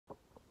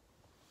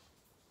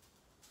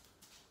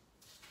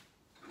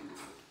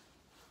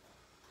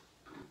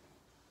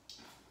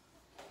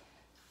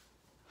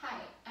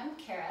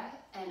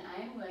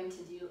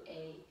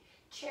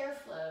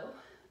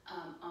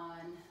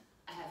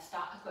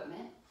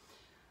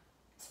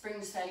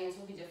spring settings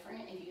will be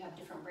different if you have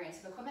different brands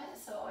of equipment,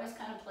 so always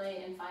kind of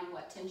play and find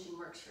what tension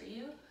works for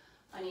you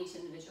on each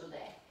individual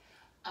day.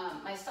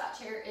 My Stott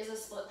chair is a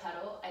split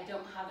pedal. I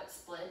don't have it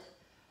split,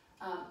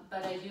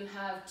 but I do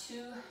have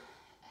 2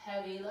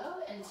 heavy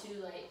low and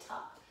 2 light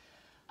top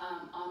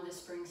on the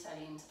spring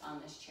settings on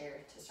this chair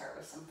to start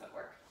with some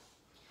footwork.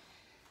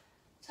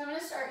 So I'm going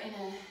to start in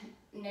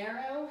a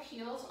narrow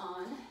heels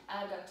on,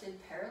 adducted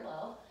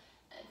parallel,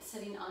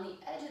 sitting on the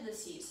edge of the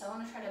seat. So I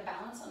want to try to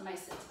balance on my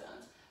sits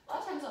bones. A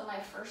lot of times on my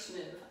first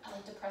move, I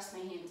like to press my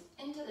hands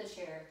into the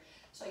chair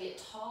so I get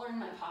taller in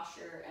my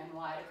posture and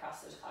wide across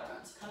those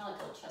collarbones, kind of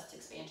like a little chest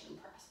expansion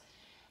press.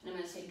 And I'm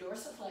going to say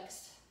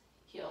dorsiflexed,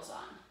 heels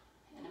on.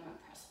 And I'm going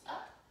to press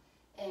up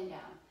and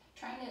down,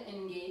 trying to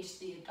engage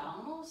the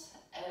abdominals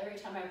every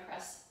time I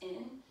press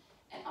in,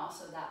 and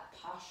also that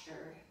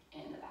posture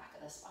in the back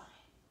of the spine.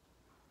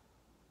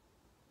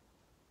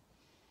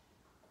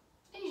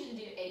 I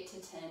usually do 8 to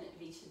 10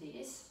 of each of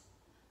these.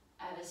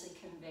 Obviously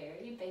can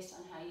vary based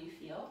on how you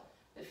feel,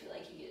 but feel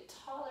like you get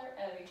taller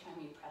every time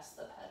you press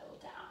the pedal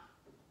down.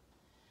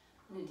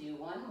 I'm going to do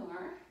one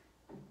more.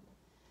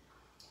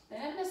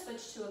 Then I'm going to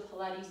switch to a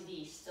Pilates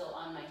V, still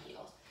on my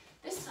heels.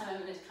 This time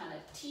I'm going to kind of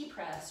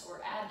T-press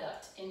or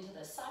adduct into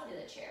the side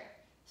of the chair.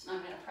 So now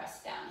I'm going to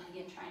press down,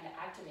 again trying to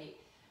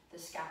activate the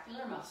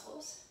scapular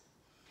muscles,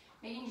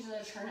 making sure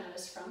that I turn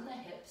notice from the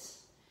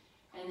hips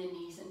and the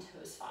knees and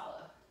toes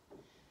follow.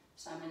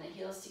 So I'm in the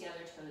heels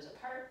together, toes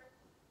apart,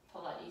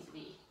 Pilates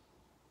V.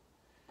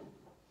 And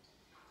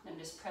I'm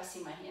just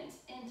pressing my hands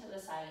into the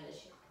side of the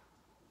chair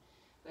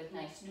with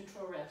nice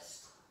neutral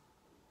wrists.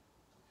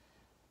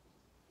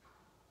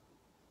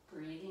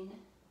 Breathing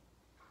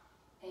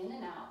in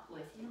and out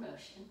with your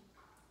motion.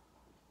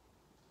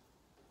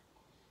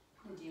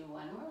 And do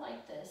one more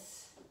like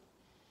this.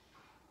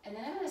 And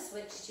then I'm going to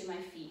switch to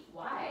my feet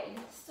wide,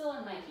 still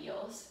in my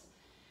heels.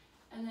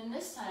 And then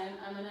this time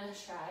I'm going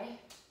to try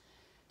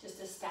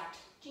just a stacked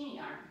genie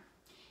arm.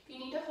 If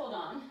you need to hold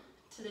on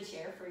to the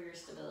chair for your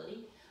stability,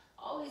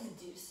 always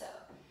do so.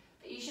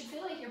 But you should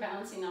feel like you're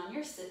balancing on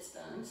your sits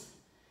bones.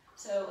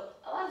 So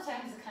a lot of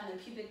times the kind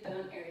of pubic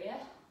bone area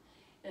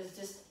is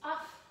just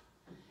off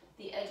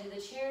the edge of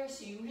the chair,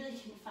 so you really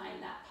can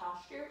find that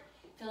posture,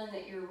 feeling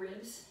that your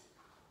ribs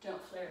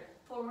don't flare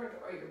forward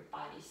or your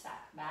body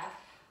sack back,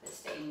 but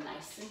stay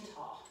nice and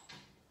tall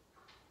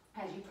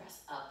as you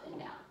press up and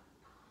down.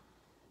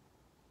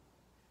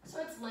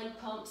 So it's leg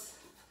pumps,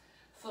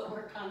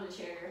 footwork on the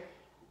chair,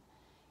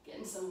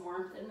 getting some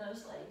warmth in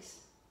those legs.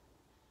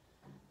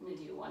 I'm going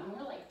to do one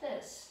more like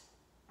this.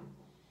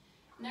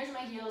 And there's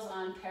my heels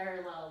on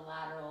parallel,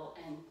 lateral,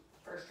 and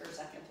first or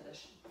second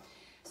position.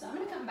 So I'm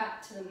going to come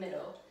back to the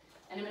middle,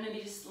 and I'm going to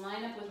be just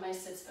line up with my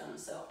sits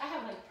bones. So I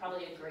have like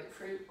probably a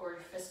grapefruit or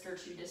a fist or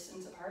 2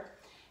 distance apart.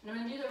 And I'm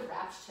going to do the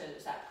wrapped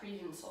toes, that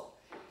prehensile.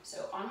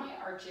 So on my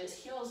arches,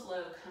 heels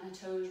low, kind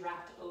of toes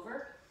wrapped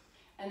over.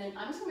 And then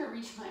I'm just going to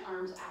reach my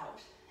arms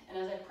out.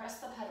 And as I press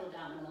the pedal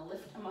down, I'm going to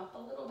lift them up a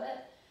little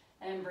bit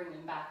and bring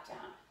them back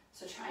down.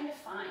 So trying to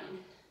find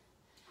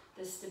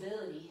the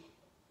stability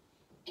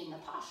in the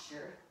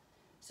posture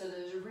so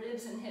those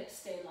ribs and hips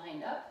stay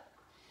lined up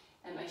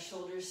and my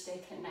shoulders stay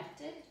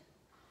connected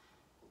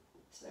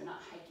so they're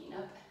not hiking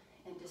up,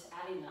 and just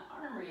adding the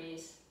arm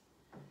raise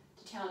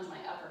to challenge my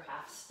upper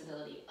half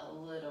stability a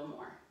little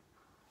more.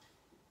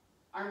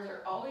 Arms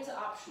are always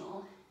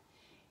optional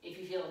if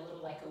you feel a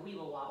little like a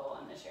weeble wobble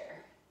on the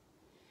chair.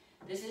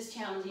 This is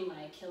challenging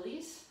my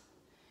Achilles,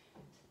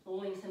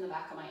 lengthen the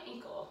back of my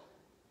ankle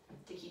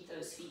to keep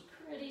those feet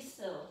pretty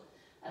still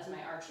as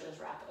my arches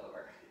wrap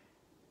over.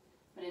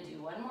 I'm going to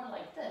do one more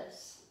like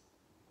this,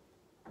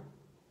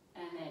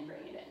 and then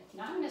bring it in.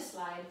 Now I'm going to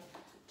slide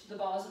to the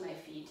balls of my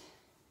feet,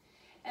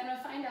 and I'm going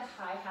to find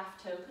a high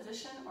half toe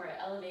position or an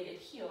elevated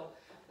heel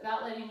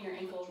without letting your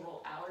ankles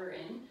roll out or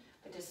in,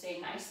 but to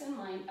stay nice and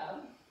lined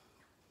up.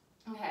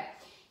 Okay,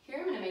 here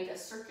I'm going to make a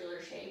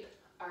circular shape,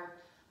 or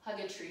hug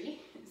a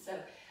tree. So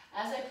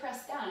as I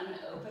press down, I'm going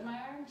to open my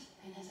arms,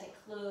 and as I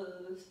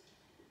close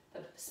the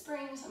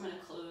springs, I'm going to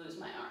close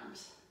my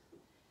arms.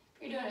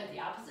 If you're doing it the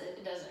opposite,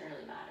 it doesn't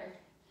really matter.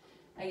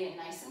 Again,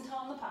 nice and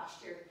tall in the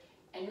posture,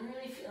 and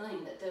really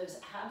feeling that those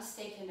abs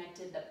stay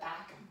connected, the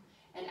back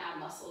and ab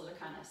muscles are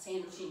kind of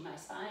sandwiching my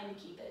spine to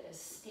keep it as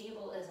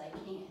stable as I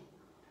can.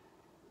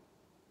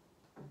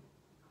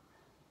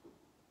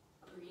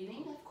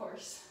 Breathing, of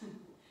course,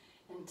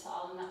 and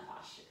tall in that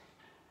posture.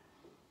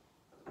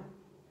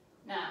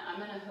 Now, I'm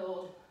going to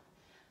hold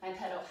my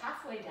pedal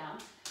halfway down.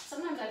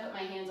 Sometimes I put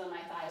my hands on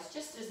my thighs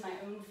just as my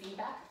own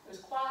feedback. Those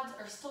quads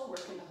are still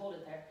working to hold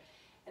it there.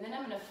 And then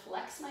I'm going to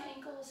flex my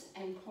ankles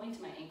and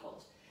point my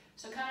ankles.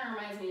 So it kind of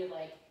reminds me of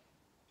like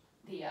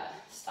the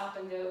stop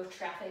and go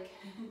traffic,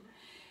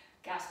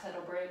 gas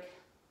pedal brake.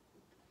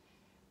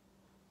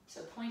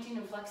 So pointing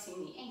and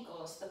flexing the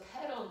ankles, the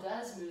pedal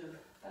does move,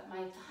 but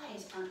my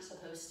thighs aren't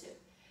supposed to.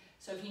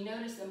 So if you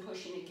notice them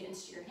pushing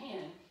against your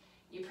hand,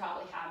 you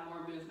probably have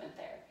more movement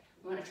there.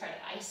 We want to try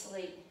to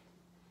isolate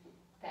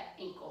that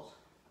ankle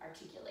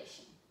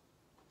articulation.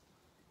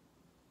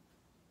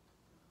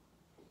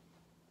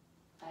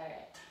 All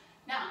right,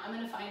 now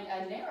find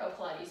a narrow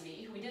Pilates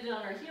V. We did it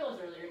on our heels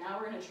earlier. Now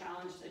we're going to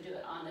challenge to do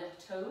it on the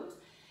toes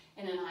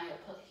in an high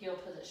heel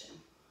position.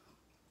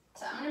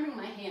 So I'm going to bring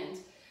my hands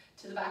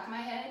to the back of my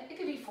head. It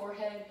could be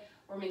forehead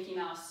or Mickey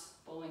Mouse,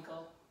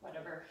 Bullwinkle,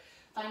 whatever.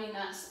 Finding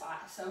that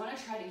spot. So I want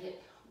to try to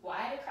get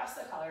wide across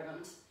the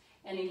collarbones.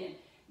 And again,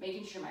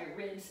 making sure my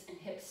ribs and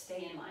hips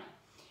stay in line.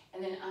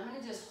 And then I'm going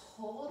to just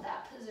hold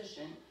that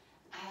position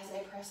as I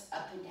press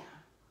up and down.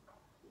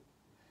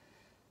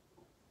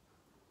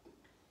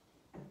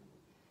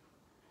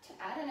 To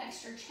add an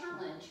extra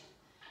challenge,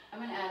 I'm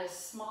going to add a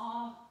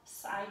small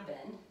side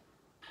bend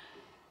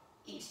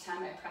each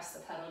time I press the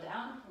pedal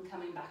down and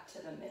coming back to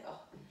the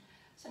middle.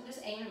 So I'm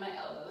just aiming my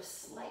elbow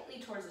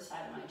slightly towards the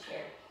side of my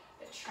chair,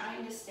 but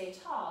trying to stay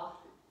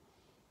tall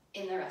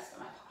in the rest of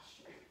my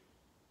posture.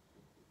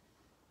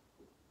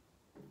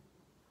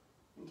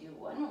 And do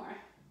one more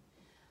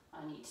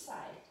on each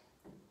side,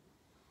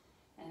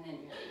 and then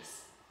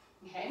release.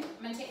 Okay,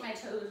 I'm going to take my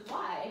toes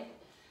wide.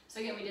 So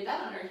again, we did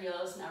that on our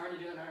heels, now we're going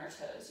to do it on our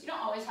toes. You don't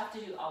always have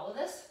to do all of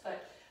this,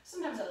 but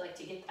sometimes I like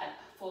to get that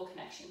full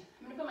connection.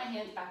 I'm going to put my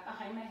hands back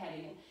behind my head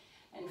again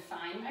and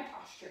find my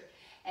posture.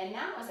 And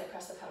now as I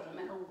press the pedal, I'm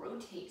going to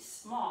rotate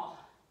small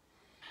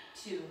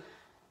to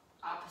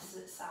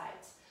opposite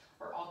sides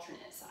or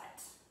alternate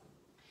sides.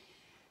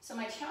 So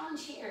my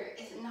challenge here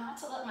is not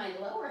to let my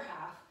lower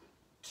half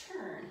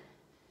turn.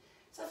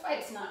 So that's why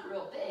it's not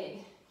real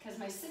big, because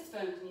my sits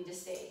bones need to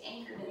stay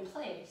anchored in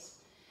place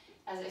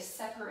as I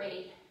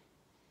separate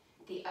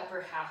the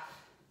upper half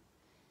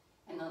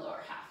and the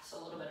lower half. So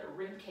a little bit of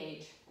rib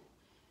cage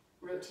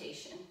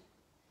rotation.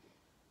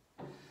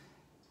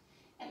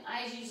 And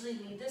eyes usually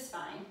lead the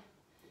spine.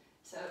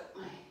 So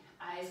my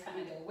eyes kind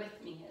of go with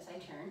me as I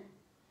turn.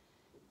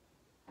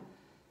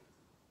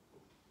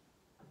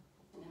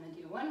 And I'm going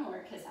to do one more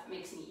because that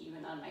makes me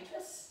even on my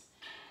twists.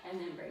 And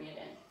then bring it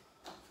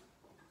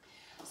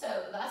in. So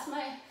that's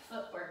my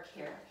footwork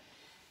here.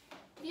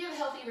 If you have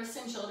healthy wrists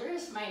and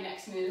shoulders, my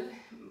next move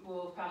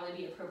will probably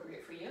be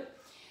appropriate for you.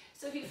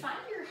 So if you find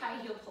your high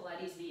heel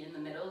Pilates V in the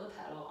middle of the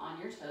pedal on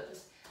your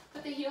toes,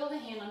 put the heel of the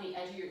hand on the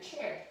edge of your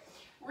chair.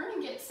 We're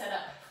going to get set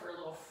up for a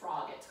little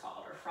frog, it's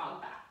called, or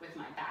frog back, with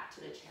my back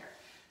to the chair.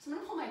 So I'm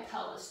going to pull my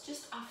pelvis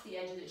just off the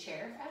edge of the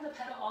chair. I have the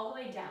pedal all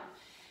the way down.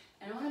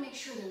 And I want to make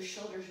sure those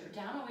shoulders are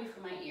down away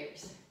from my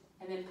ears.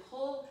 And then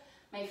pull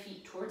my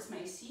feet towards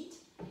my seat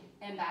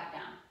and back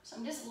down. So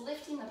I'm just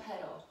lifting the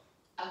pedal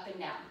up and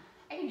down.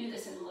 I can do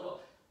this in a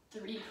little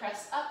 3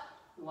 press up,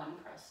 1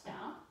 press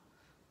down.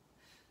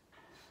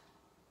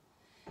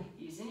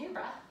 Using your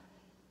breath.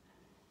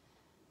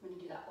 I'm going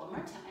to do that one more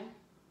time.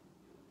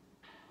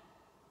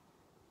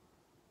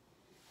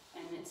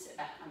 And then sit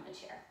back on the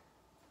chair.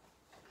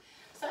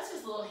 So that's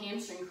just a little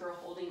hamstring curl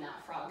holding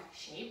that frog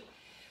shape.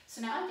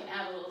 So now I can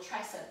add a little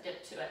tricep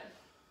dip to it.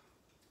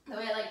 The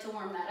way I like to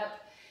warm that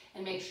up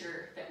and make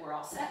sure that we're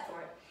all set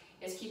for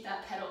it is keep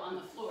that pedal on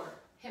the floor,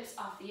 hips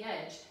off the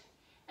edge,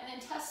 and then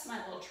test my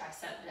little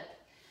tricep dip.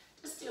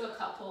 Just do a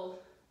couple,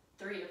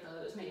 3 of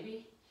those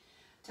maybe,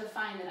 to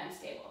find that I'm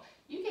stable.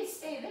 You can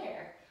stay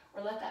there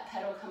or let that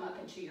pedal come up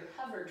into your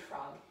hovered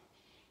frog.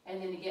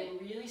 And then again,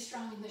 really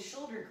strong in the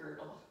shoulder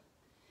girdle,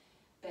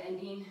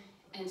 bending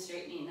and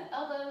straightening the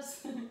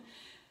elbows.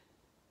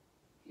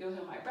 You'll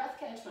hear my breath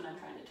catch when I'm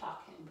trying to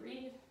talk and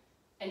breathe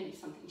and do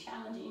something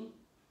challenging.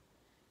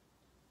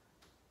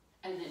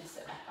 And then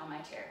sit back on my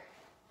chair.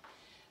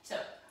 So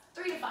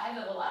 3 to 5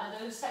 of a lot of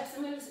those types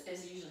of moves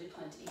is usually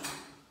plenty.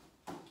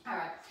 All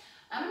right,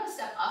 I'm going to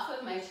step off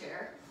of my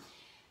chair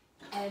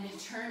and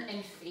turn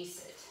and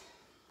face it.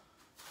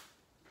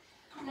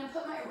 I'm going to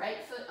put my right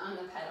foot on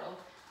the pedal,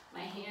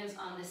 my hands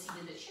on the seat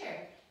of the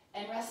chair,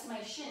 and rest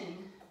my shin,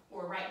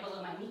 or right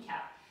below my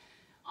kneecap,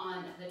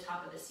 on the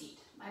top of the seat.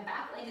 My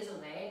back leg is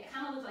away. It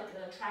kind of looks like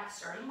a track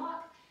starting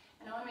block,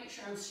 and I want to make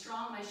sure I'm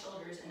strong, my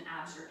shoulders and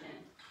abs are in.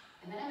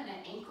 And then I'm going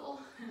to ankle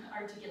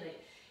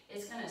articulate.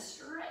 It's going to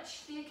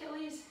stretch the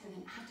Achilles and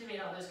then activate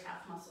all those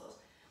calf muscles.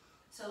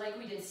 So like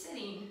we did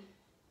sitting,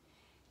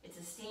 it's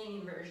a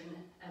standing version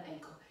of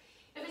ankle.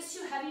 If it's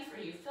too heavy for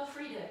you, feel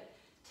free to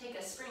take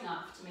a spring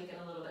off to make it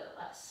a little bit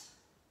less.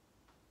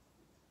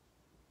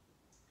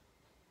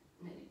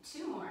 I'm going to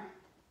do 2 more.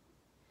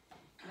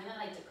 And then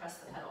I like to press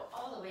the pedal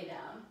all the way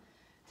down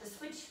to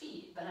switch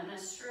feet, but I'm going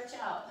to stretch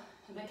out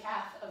the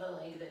calf of the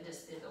leg that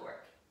just did the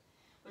work,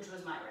 which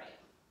was my right.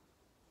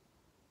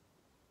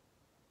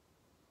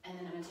 And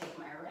then I'm going to take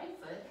my right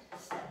foot,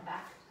 step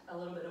back a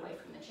little bit away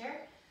from the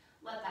chair,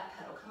 let that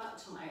pedal come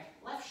up till my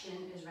left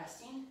shin is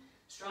resting,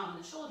 strong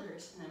in the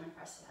shoulders, and then I'm going to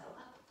press the pedal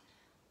up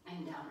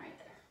and down right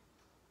there.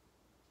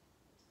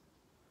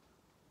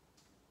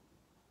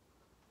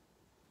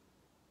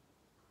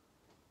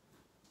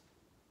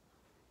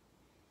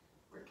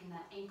 Working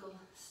that ankle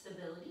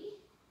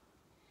stability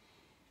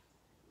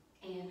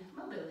and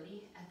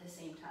mobility at the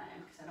same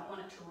time, because I don't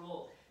want it to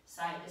roll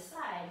side to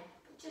side,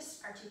 but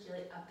just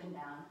articulate up and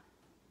down,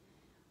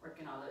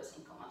 working all those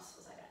ankle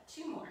muscles. I got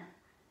 2 more.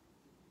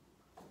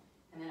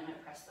 And then I'm going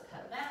to press the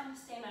pedal down,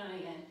 stand on it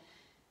again,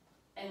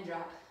 and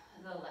drop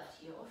the left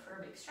heel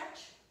for a big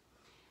stretch.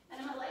 And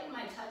I'm gonna lighten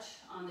my touch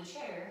on the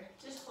chair,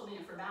 just holding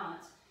it for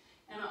balance.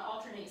 And I'm gonna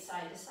alternate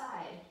side to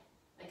side,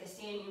 like a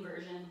standing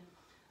version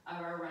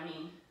of our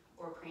running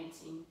or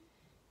prancing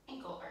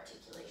ankle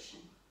articulation.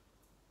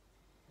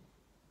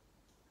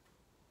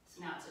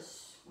 So now it's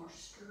a more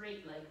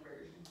straight leg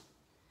version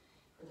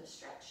for the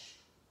stretch.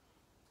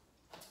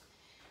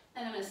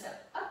 And I'm gonna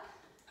step up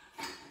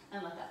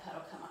and let that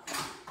pedal come up.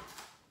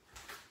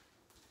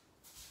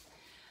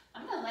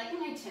 I'm gonna lighten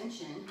my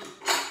tension.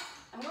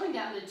 I'm going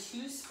down to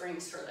 2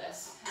 springs for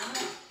this.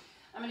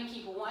 I'm gonna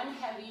keep one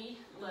heavy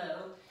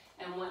low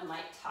and one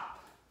light top.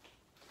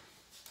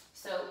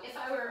 So if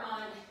I were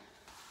on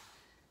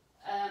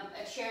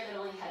a chair that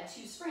only had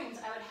 2 springs,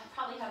 I would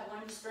probably have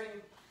 1 spring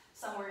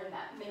somewhere in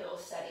that middle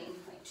setting,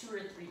 like 2 or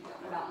 3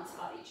 on a balanced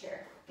body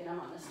chair. Again, I'm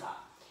on the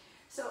Stott.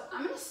 So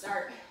I'm gonna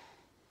start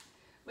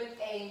with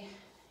a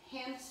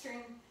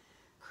hamstring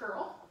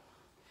curl.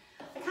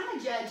 I kind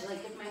of judge,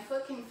 like if my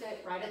foot can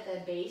fit right at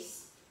the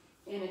base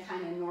in a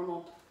kind of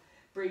normal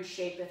bridge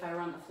shape if I were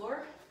on the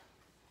floor,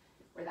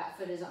 where that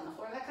foot is on the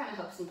floor, that kind of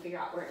helps me figure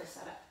out where to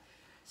set up.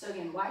 So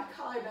again, wide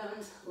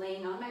collarbones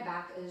laying on my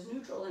back as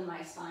neutral in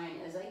my spine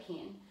as I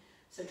can.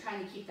 So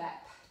trying to keep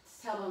that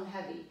tailbone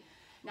heavy.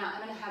 Now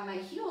I'm gonna have my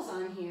heels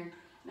on here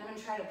and I'm gonna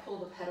try to pull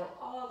the pedal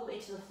all the way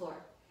to the floor.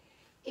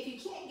 If you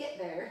can't get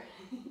there,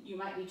 you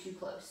might be too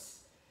close.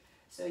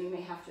 So you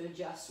may have to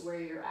adjust where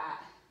you're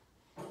at.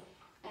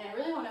 And I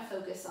really want to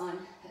focus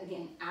on,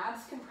 again,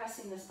 abs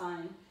compressing the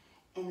spine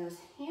and those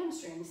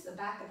hamstrings, the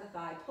back of the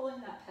thigh,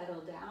 pulling that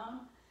pedal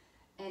down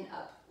and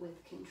up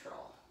with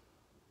control.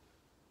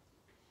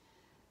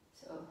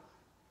 So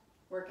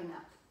working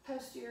that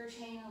posterior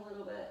chain a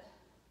little bit.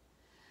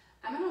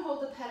 I'm going to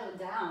hold the pedal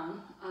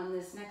down on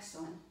this next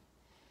one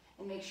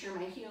and make sure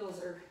my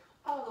heels are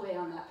all the way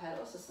on that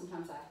pedal. So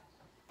sometimes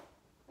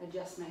I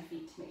adjust my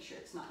feet to make sure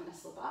it's not going to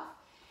slip off.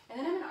 And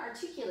then I'm going to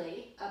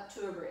articulate up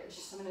to a bridge.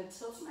 So I'm going to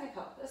tilt my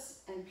pelvis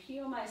and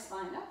peel my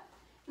spine up.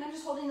 And I'm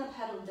just holding the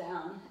pedal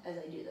down as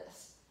I do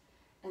this.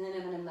 And then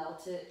I'm going to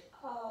melt it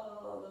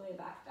all the way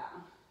back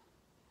down.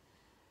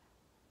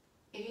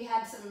 If you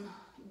had some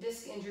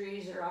disc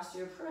injuries or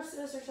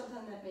osteoporosis or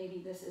something that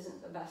maybe this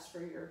isn't the best for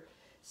your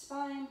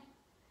spine,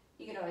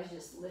 you could always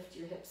just lift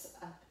your hips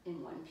up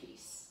in one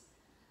piece.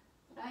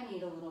 But I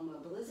need a little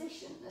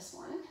mobilization this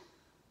morning.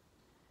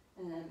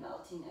 And then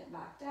melting it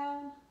back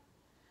down.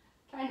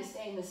 Trying to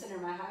stay in the center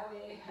of my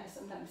highway. I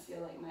sometimes feel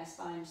like my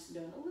spine's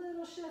doing a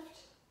little shift.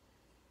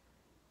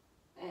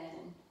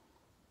 And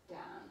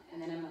down.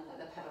 And then I'm going to let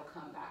the pedal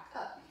come back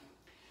up.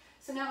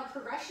 So now a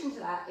progression to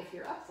that, if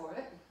you're up for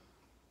it,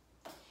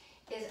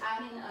 is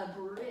adding a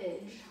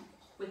bridge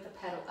with the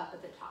pedal up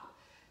at the top.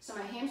 So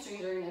my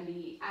hamstrings are going to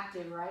be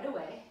active right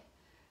away.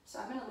 So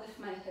I'm going to lift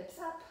my hips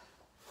up.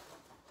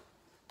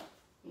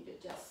 Need to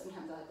adjust.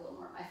 Sometimes I like a little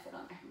more of my foot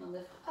on there. I'm going to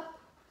lift up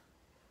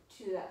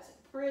to that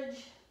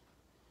bridge.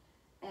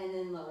 And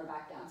then lower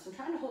back down. So I'm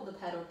trying to hold the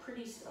pedal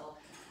pretty still.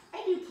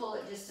 I do pull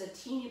it just a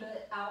teeny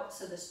bit out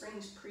so the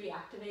spring's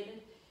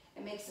pre-activated.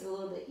 It makes it a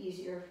little bit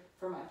easier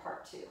for my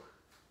part 2.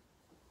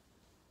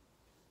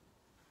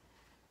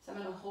 So I'm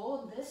going to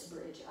hold this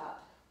bridge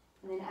up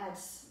and then add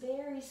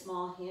very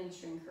small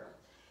hamstring curl.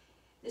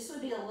 This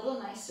would be a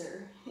little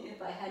nicer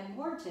if I had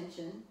more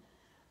tension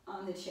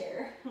on the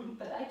chair,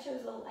 but I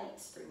chose a light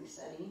spring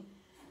setting,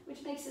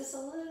 which makes this a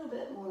little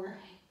bit more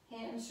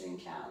hamstring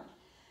challenge.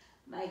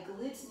 My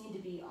glutes need to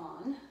be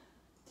on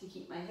to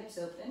keep my hips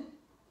open.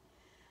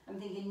 I'm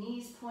thinking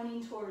knees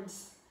pointing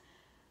towards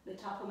the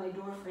top of my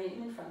door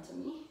frame in front of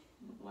me.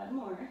 One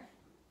more.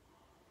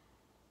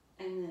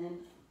 And then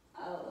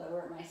I'll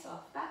lower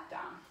myself back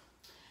down.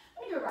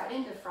 I'm going to go right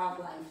into frog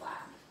lying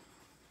flat.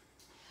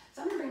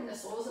 So I'm going to bring the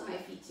soles of my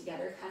feet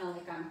together, kind of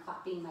like I'm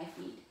clapping my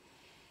feet.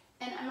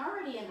 And I'm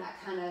already in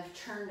that kind of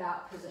turned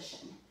out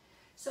position.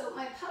 So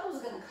my pedal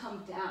is going to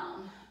come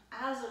down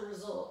as a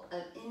result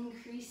of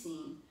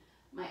increasing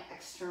my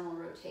external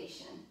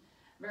rotation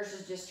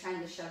versus just trying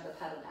to shove the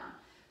pedal down.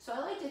 So I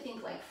like to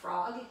think like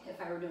frog,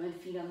 if I were doing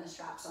feet on the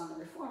straps on the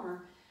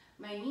reformer,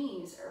 my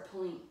knees are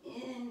pulling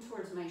in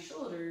towards my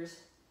shoulders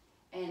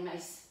and my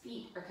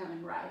feet are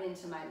coming right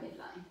into my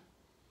midline.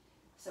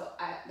 So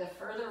the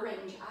further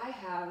range I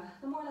have,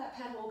 the more that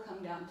pedal will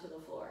come down to the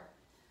floor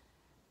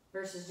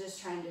versus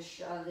just trying to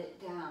shove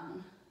it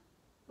down,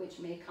 which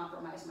may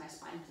compromise my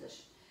spine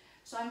position.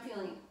 So I'm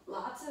feeling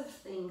lots of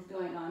things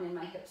going on in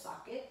my hip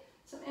socket.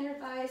 Some inner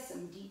thighs,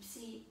 some deep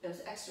seat,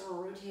 those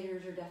external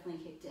rotators are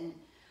definitely kicked in.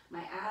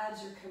 My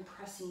abs are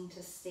compressing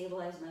to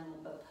stabilize my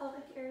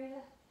lumbo-pelvic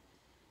area.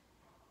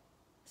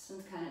 This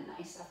one's kind of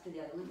nice after the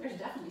other one. There's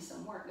definitely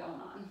some work going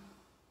on.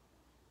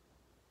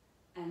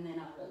 And then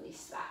I'll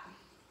release that.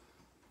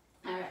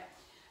 All right,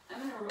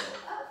 I'm gonna roll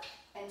up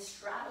and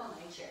straddle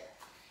my chair.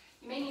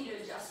 You may need to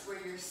adjust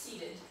where you're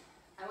seated.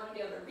 I wanna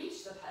be able to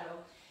reach the pedal.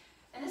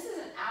 And this is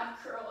an ab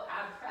curl,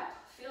 ab prep.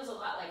 Feels a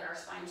lot like our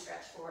spine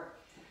stretch forward.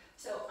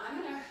 So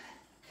I'm gonna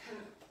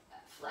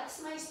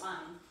flex my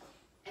spine,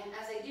 and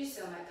as I do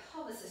so, my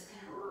pelvis is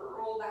gonna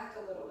roll back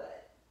a little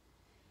bit,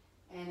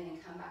 and then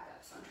come back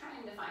up. So I'm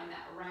trying to find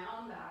that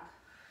round back.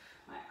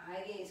 My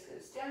eye gaze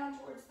goes down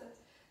towards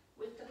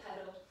with the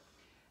pedal.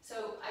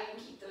 So I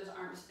can keep those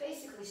arms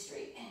basically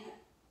straight and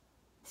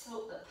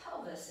tilt the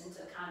pelvis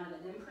into kind of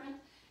an imprint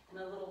and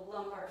a little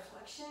lumbar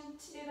flexion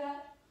to do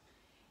that.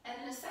 And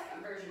then a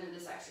second version of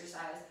this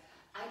exercise,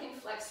 I can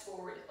flex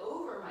forward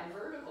over my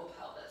vertical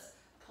pelvis,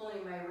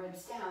 pulling my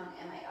ribs down,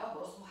 and my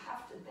elbows will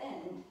have to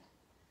bend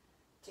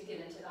to get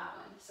into that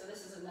one. So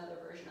this is another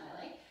version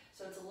I like.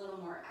 So it's a little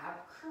more ab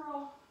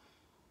curl,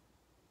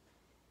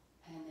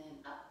 and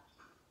then up.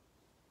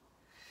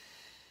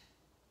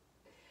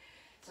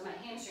 So my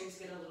hamstrings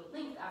get a little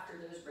length after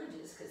those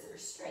bridges because they're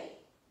straight.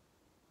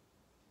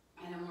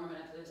 And I'm warming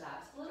up those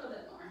abs a little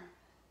bit more.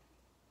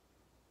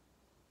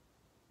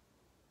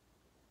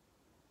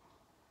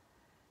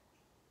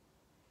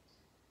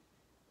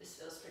 This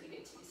feels pretty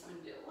good to me, so I'm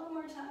gonna do it one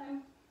more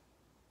time.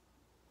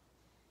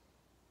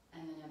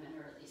 And then I'm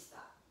gonna release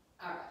that.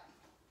 All right.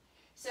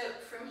 So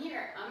from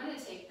here, I'm gonna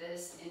take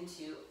this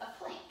into a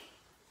plank.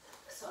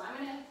 So I'm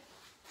gonna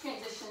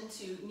transition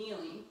to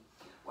kneeling,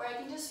 where I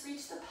can just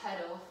reach the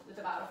pedal with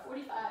about a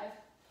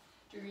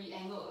 45-degree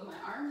angle of my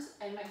arms,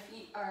 and my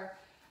feet are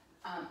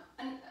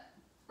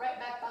right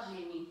back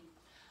behind me.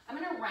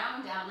 I'm gonna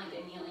round down like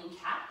a kneeling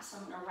cat, so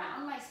I'm gonna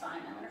round my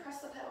spine. I'm gonna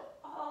press the pedal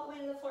all the way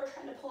to the floor,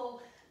 trying to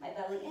pull my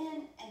belly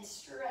in and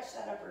stretch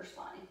that upper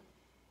spine.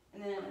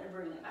 And then I'm gonna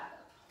bring it back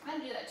up. I'm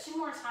gonna do that 2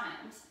 more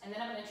times, and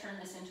then I'm gonna turn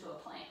this into a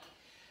plank.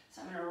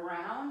 So I'm gonna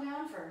round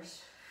down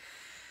first,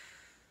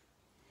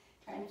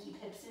 trying to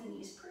keep hips and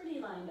knees pretty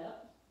lined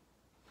up.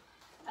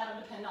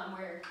 That'll depend on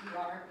where you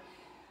are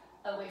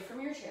away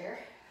from your chair.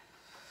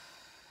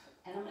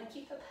 And I'm gonna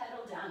keep the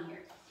pedal down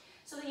here.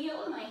 So the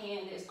heel of my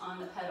hand is on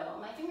the pedal.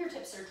 My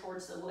fingertips are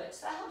towards the wood,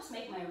 so that helps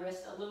make my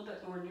wrist a little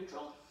bit more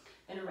neutral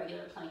than a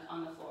regular plank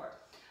on the floor.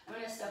 I'm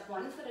gonna step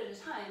 1 foot at a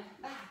time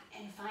back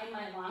and find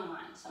my long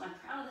line. So my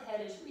crown of the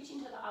head is reaching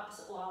to the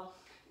opposite wall.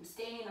 I'm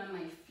standing on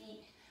my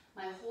feet.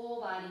 My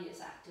whole body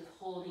is active,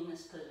 holding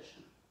this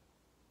position.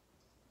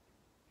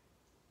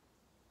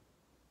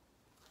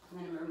 And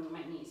then I'm gonna move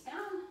my knees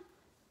down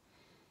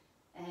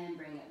and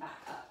bring it back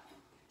up.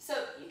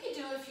 So you could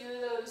do a few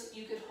of those,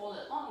 you could hold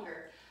it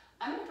longer.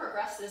 I'm gonna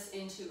progress this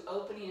into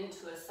opening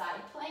into a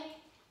side plank,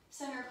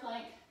 center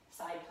plank,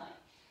 side plank.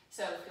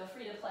 So feel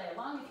free to play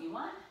along if you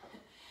want.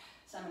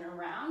 So I'm gonna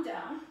round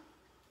down,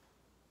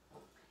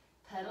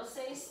 pedal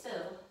stays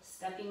still,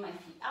 stepping my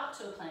feet out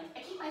to a plank.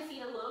 I keep my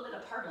feet a little bit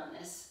apart on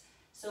this,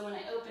 so when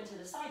I open to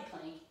the side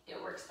plank,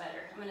 it works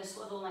better. I'm gonna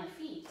swivel my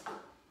feet,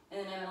 and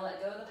then I'm gonna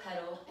let go of the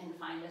pedal and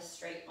find a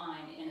straight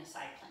line in a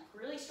side plank.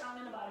 Really strong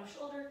in the bottom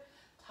shoulder,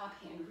 top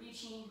hand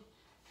reaching,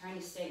 trying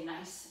to stay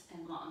nice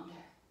and long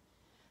there.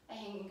 My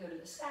hand can go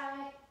to the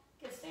sky,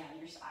 can stay on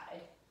your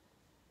side.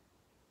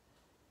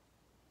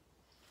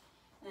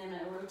 And then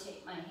I'm gonna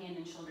rotate my hand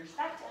and shoulders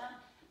back down,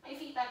 my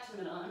feet back to the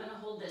middle. I'm gonna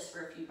hold this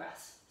for a few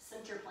breaths.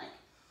 Center plank,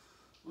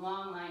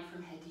 long line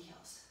from head to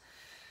heels.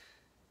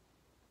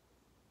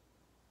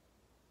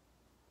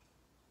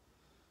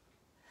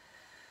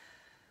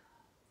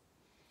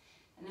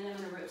 And then I'm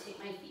gonna rotate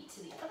my feet to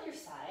the other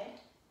side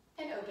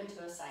and open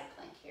to a side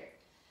plank here.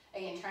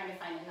 Again, trying to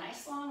find a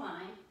nice long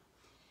line,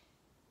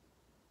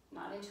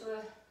 not into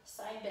a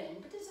side bend,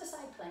 but it's a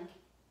side plank.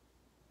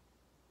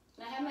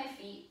 And I have my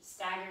feet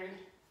staggered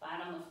flat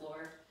on the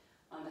floor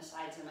on the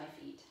sides of my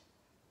feet.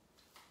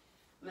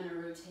 I'm gonna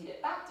rotate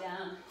it back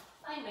down,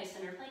 find my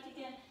center plank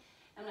again.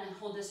 I'm gonna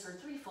hold this for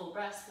 3 full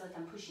breaths, feel like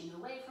I'm pushing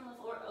away from the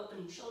floor,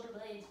 opening shoulder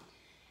blades,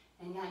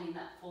 and guiding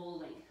that full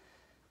length.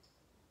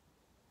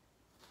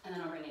 And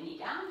then I'll bring a knee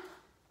down,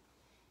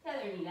 the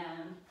other knee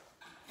down,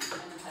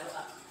 and the pedal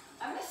up.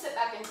 I'm gonna sit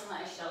back into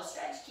my shell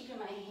stretch, keeping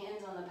my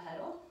hands on the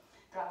pedal,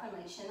 dropping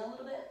my chin a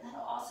little bit.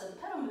 That'll also, the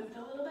pedal moved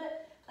a little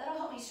bit, that'll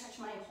help me stretch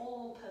my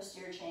whole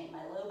posterior chain,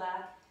 my low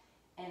back,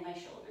 and my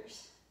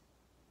shoulders,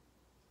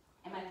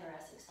 and my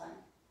thoracic spine.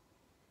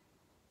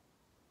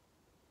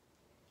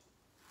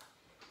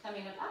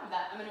 Coming up out of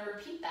that, I'm gonna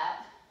repeat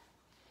that,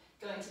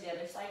 going to the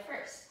other side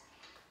first.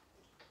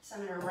 So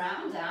I'm gonna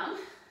round down,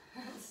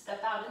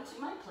 step out into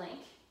my plank,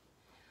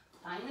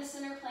 find the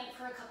center plank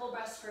for a couple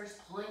breaths first,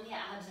 pulling the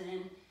abs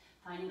in,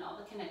 finding all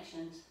the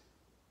connections.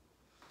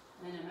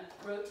 And then I'm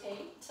gonna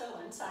rotate to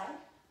one side,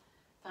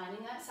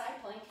 finding that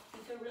side plank. If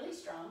you feel really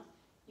strong,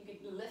 you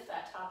could lift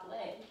that top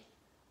leg.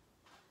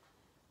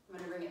 I'm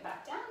gonna bring it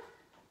back down,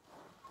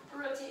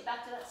 rotate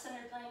back to that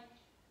center plank,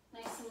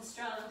 nice and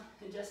strong.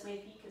 Adjust my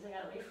feet because I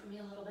got away from me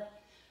a little bit.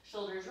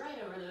 Shoulders right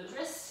over those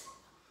wrists.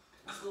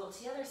 Swivel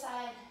to the other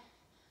side.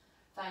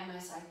 Find my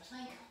side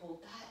plank,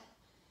 hold that.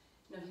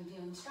 And if I'm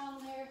feeling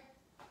strong there,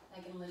 I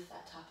can lift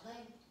that top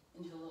leg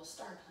into a little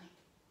star plank.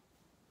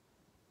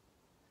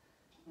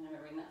 And I'm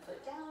gonna bring that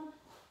foot down,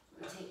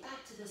 rotate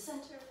back to the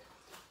center,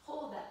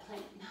 hold that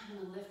plank. Now I'm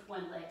gonna lift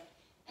one leg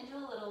and do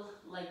a little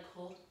leg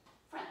pull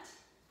front.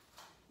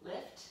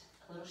 Lift,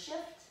 a little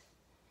shift,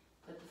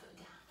 put the foot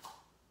down.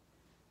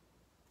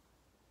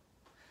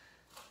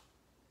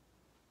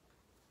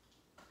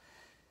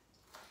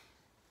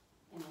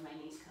 And then my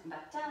knees come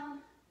back down,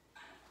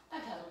 my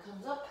pedal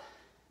comes up,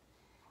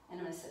 and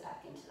I'm gonna sit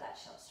back into that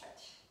shell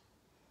stretch.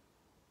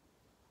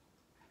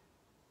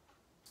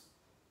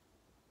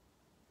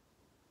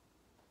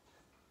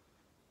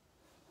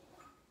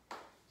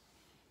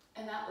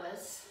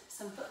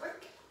 some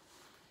footwork,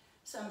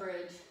 some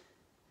bridge,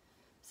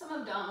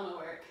 some abdominal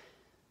work,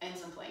 and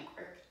some plank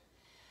work.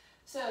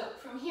 So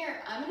from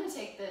here, I'm going to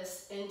take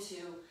this into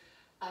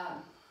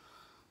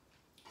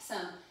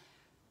some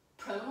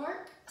prone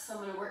work. So I'm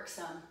going to work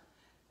some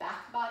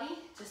back body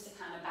just to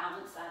kind of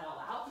balance that all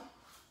out.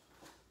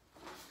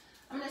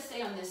 I'm going to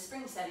stay on this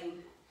spring setting,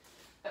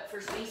 but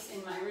for space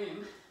in my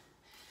room,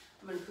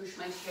 I'm going to push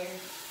my chair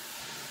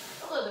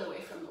a little bit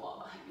away from the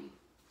wall behind me.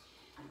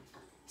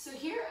 So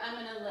here I'm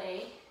going to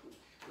lay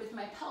with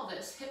my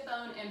pelvis, hip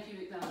bone and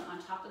pubic bone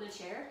on top of the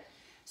chair.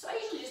 So I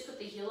usually just put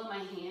the heel of my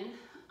hand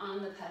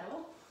on the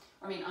pedal,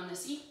 on the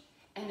seat,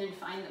 and then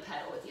find the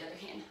pedal with the other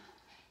hand.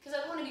 Because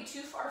I don't want to be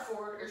too far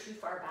forward or too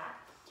far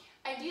back.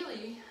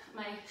 Ideally,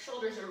 my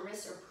shoulders or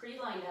wrists are pretty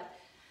lined up,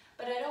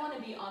 but I don't want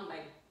to be on my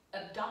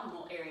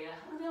abdominal area.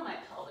 I want to be on my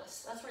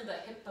pelvis. That's where the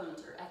hip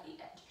bones are at the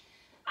edge.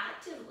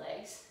 Active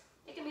legs,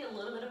 they can be a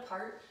little bit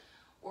apart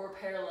or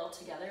parallel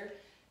together.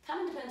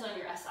 Kind of depends on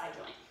your SI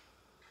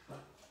joint.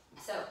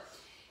 So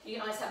you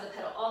can always have the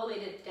pedal all the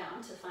way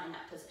down to find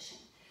that position.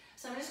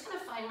 So I'm just going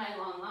to find my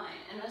long line,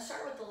 and I'm going to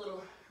start with the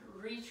little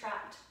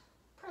retract,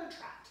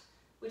 protract,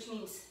 which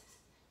means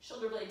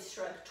shoulder blades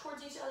shrug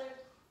towards each other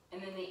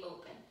and then they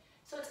open.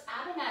 So it's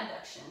ab and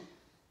adduction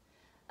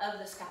of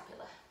the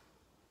scapula.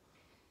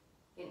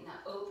 Getting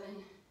that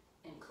open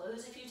and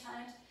close a few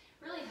times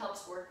really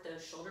helps work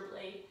those shoulder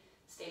blade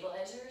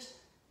stabilizers,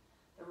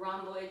 the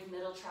rhomboids,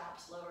 middle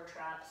traps, lower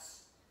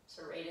traps,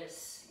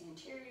 serratus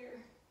anterior,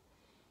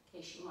 in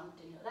case you wanted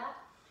to know that.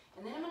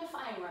 And then I'm going to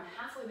find where I'm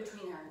halfway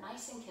between there,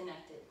 nice and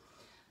connected.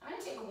 I'm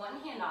going to take one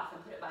hand off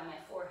and put it by my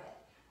forehead.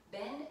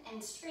 Bend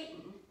and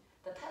straighten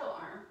the pedal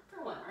arm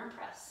for one arm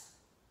press.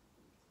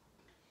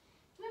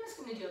 And I'm just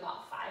going to do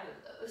about 5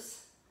 of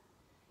those.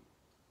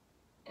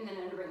 And then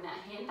I'm going to bring that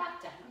hand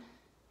back down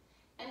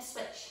and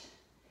switch.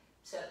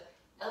 So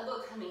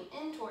elbow coming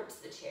in towards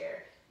the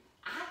chair,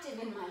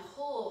 active in my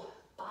whole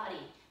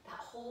body. That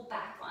whole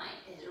back line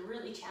is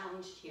really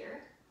challenged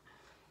here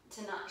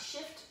to not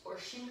shift or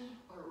shimmy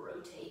or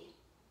rotate.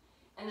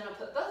 And then I'll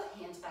put both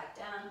hands back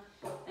down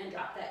and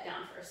drop that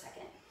down for a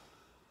second.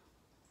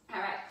 All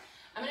right,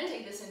 I'm going to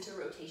take this into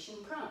rotation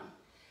prone.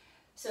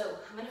 So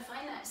I'm going to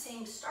find that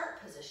same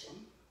start position,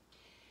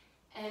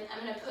 and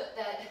I'm going to put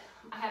that,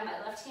 I have my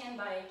left hand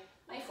by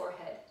my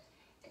forehead,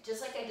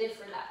 just like I did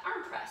for that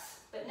arm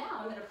press. But now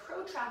I'm going to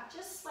protract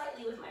just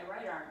slightly with my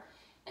right arm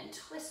and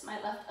twist my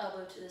left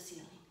elbow to the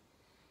ceiling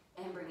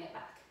and bring it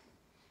back.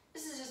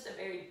 This is just a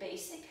very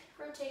basic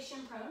rotation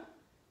prone.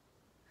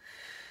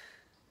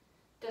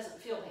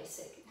 Doesn't feel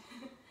basic.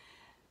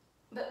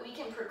 But we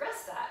can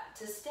progress that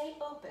to stay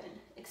open,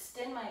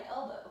 extend my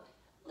elbow,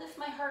 lift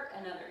my heart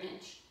another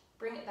inch,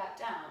 bring it back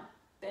down,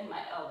 bend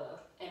my elbow,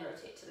 and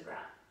rotate to the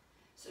ground.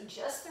 So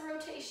just the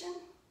rotation,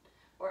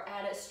 or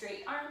add a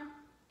straight arm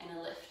and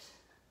a lift,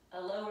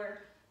 a lower,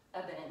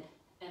 a bend,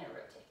 and a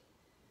rotate.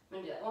 I'm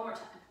gonna do that one more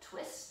time.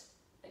 Twist,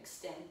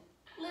 extend,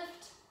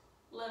 lift,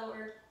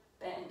 lower,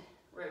 bend,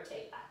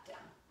 rotate back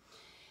down.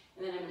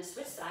 And then I'm gonna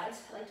switch sides.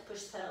 I like to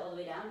push the pedal all the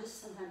way down,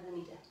 just sometimes I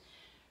need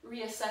to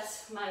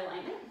reassess my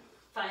alignment.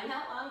 Find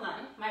that long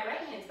line. My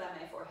right hand's by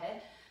my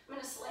forehead. I'm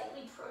gonna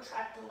slightly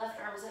protract the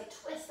left arm as I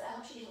twist. That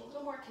helps you get a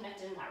little more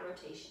connected in that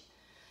rotation.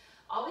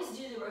 Always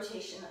do the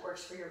rotation that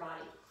works for your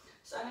body.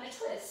 So I'm gonna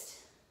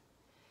twist.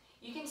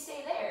 You can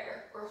stay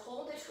there or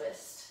hold the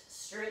twist,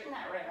 straighten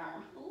that right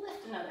arm,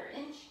 lift another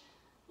inch,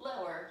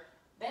 lower,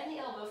 bend the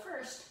elbow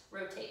first,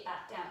 rotate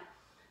back down.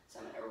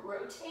 So I'm gonna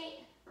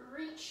rotate,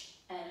 reach,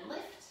 and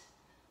lift,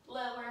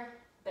 lower,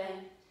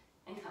 bend,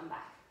 and come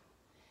back.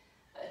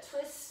 A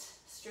twist,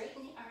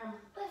 straighten the arm,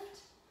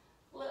 lift,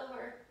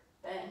 lower,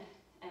 bend,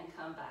 and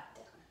come back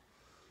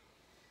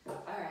down.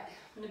 All right,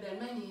 I'm gonna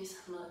bend my knees.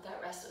 I'm gonna let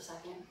that rest a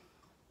second.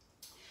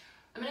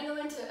 I'm gonna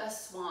go into a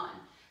swan.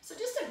 So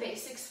just a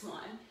basic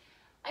swan.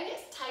 I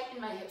get tight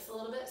in my hips a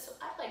little bit, so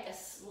I like a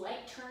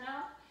slight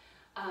turnout,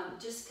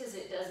 just because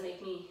it does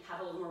make me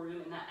have a little more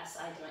room in that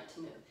SI joint to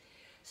move.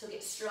 So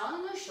get strong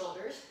in those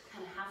shoulders,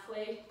 kind of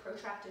halfway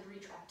protracted,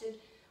 retracted,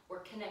 or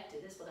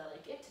connected is what I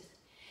like it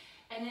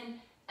to. And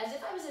then, as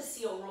if I was a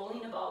seal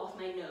rolling a ball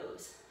with my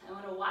nose, I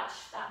want to watch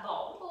that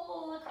ball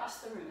roll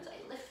across the room as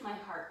I lift my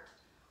heart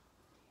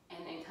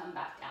and then come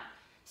back down.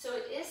 So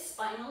it is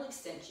spinal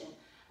extension.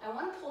 I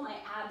want to pull my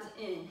abs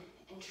in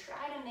and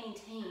try to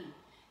maintain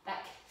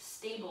that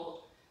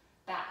stable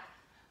back.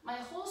 My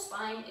whole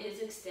spine is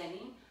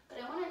extending, but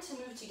I want it to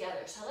move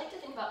together. So I like to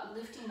think about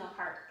lifting the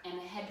heart and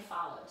the head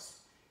follows.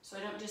 So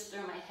I don't just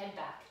throw my head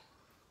back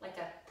like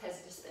a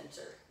Pez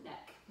dispenser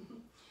neck.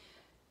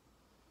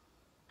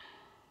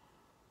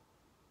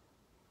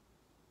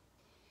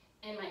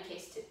 In my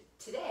case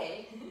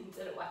today,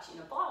 instead of watching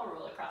a ball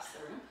roll across the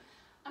room,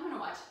 I'm gonna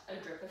watch a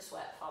drip of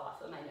sweat fall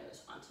off of my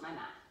nose onto my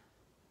mat.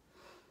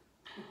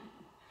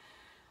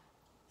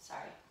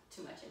 Sorry,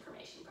 too much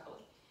information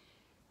probably.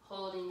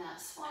 Holding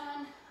that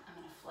swan, I'm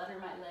gonna flutter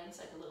my legs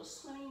like a little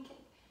swimming kick.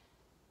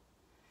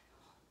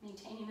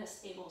 Maintaining a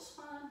stable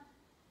swan.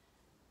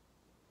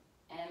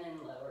 And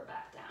then lower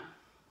back down.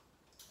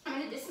 I'm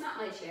gonna dismount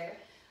my chair.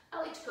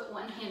 I like to put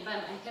one hand by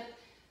my hip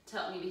to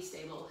help me be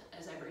stable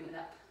as I bring it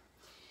up.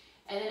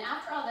 And then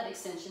after all that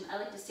extension, I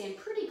like to stand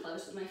pretty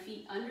close with my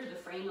feet under the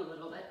frame a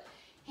little bit,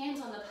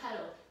 hands on the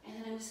pedal, and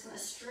then I'm just gonna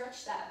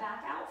stretch that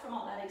back out from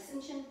all that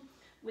extension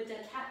with a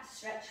cat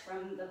stretch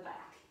from the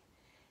back.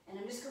 And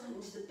I'm just going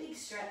into the big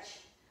stretch.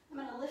 I'm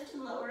gonna lift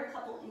and lower a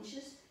couple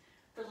inches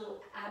for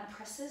little ab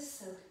presses,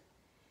 so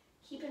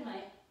keeping my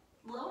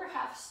lower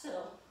half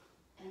still,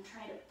 and I'm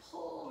trying to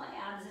pull my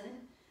abs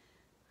in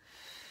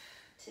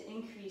to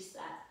increase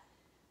that.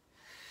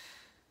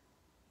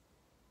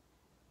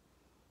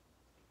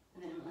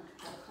 And then I'm gonna let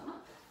the pedal come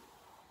up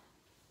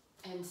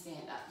and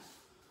stand up.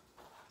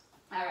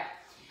 All right,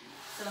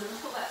 so I'm gonna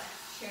pull that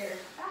chair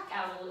back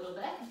out a little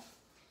bit.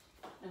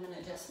 I'm gonna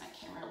adjust my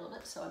camera a little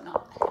bit so I'm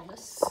not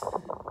headless.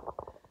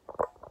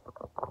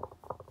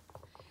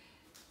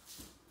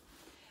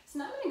 So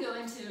now I'm gonna go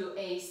into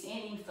a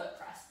standing foot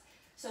press.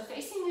 So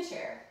facing the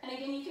chair, and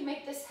again, you can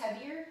make this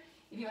heavier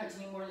if you want it to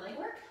be more leg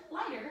work,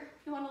 lighter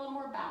if you want a little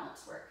more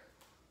balance work.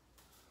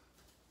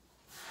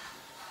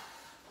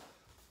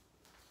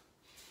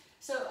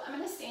 So I'm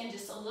gonna stand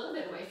just a little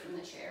bit away from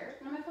the chair,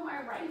 and I'm gonna put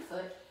my right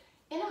foot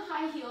in a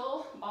high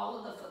heel ball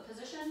of the foot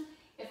position.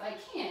 If I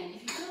can,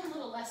 if you feel a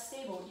little less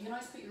stable, you can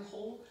always put your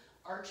whole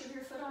arch of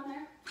your foot on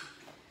there.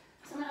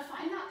 So I'm gonna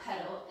find that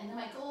pedal, and then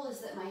my goal is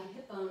that my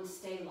hip bones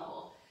stay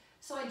level.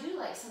 So I do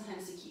like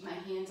sometimes to keep my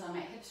hands on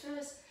my hips for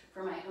this,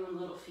 for my own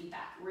little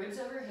feedback. Ribs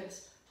over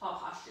hips, tall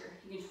posture.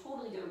 You can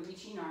totally go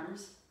reaching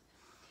arms.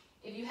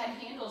 If you had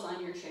handles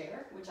on your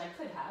chair, which I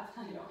could have,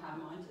 I don't have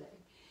them on today,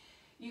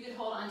 you could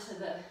hold onto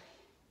the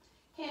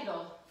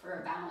handle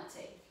for a balance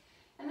aid.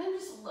 And then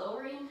just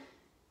lowering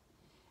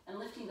and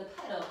lifting the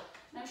pedal.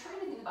 And I'm trying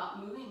to think about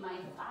moving my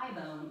thigh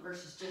bone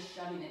versus just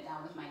shoving it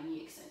down with my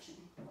knee extension.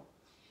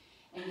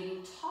 And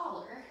getting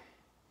taller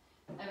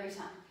every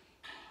time.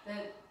 The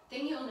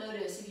thing you'll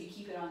notice if you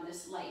keep it on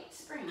this light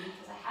spring,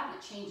 because I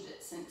haven't changed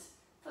it since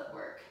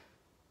Footwork,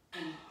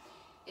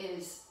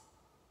 is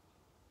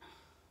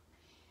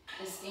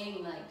the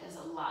standing leg does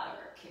a lot of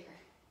work here.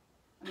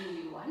 I'm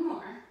gonna do one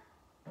more,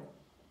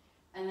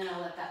 and then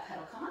I'll let that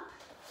pedal come up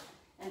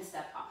and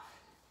step off.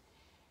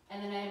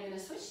 And then I'm gonna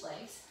switch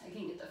legs.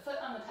 Again, get the foot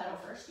on the pedal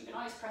first. You can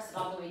always press it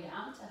all the way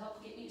down to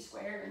help get you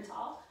square and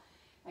tall.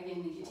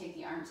 Again, you can take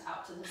the arms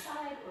out to the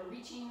side or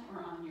reaching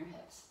or on your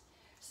hips.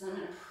 So I'm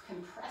gonna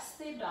compress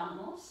the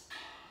abdominals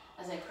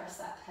as I press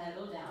that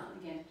pedal down.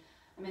 Again,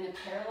 I'm in a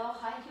parallel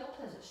high heel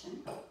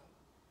position,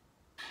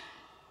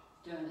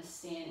 doing the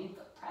standing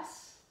foot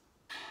press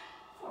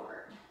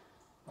forward.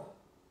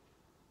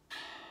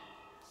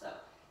 So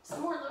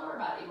some more lower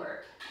body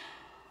work,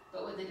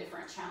 but with a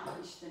different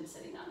challenge than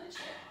sitting on the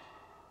chair.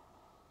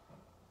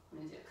 I'm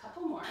gonna do a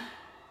couple more.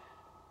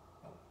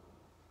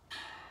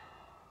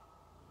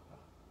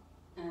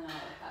 And then I'll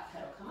let that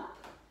pedal come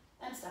up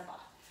and step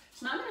off.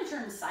 So now I'm gonna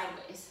turn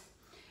sideways.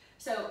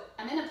 So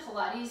I'm in a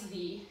Pilates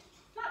V,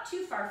 not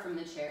too far from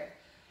the chair.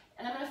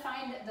 And I'm gonna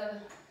find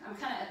I'm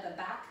kind of at the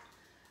back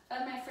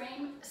of my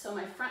frame, so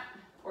my front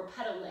or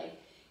pedal leg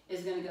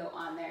is gonna go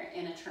on there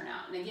in a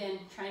turnout. And again,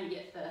 trying to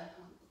get the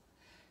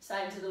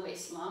sides of the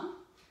waist long.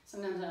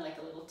 Sometimes I like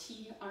a little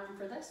T arm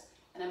for this,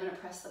 and I'm gonna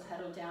press the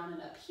pedal down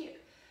and up here.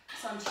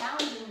 So I'm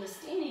challenging the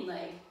standing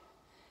leg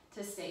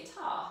to stay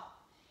tall,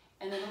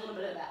 and then a little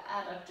bit of that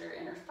adductor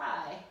inner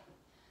thigh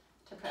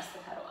to press the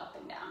pedal up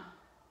and down.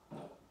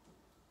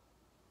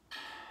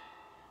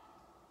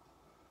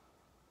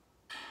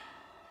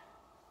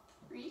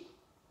 Three,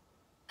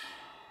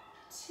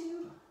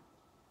 two,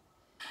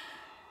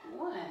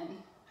 one,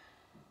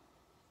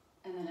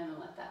 and then I'm gonna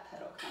let that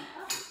pedal come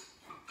up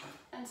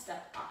and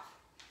step off.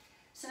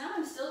 So now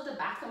I'm still at the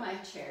back of my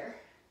chair,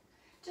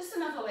 just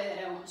enough away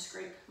that I won't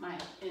scrape my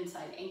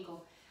inside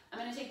ankle. I'm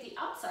gonna take the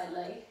outside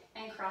leg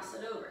and cross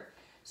it over.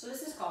 So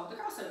this is called the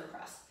crossover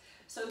press.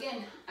 So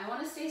again, I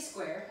wanna stay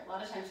square. A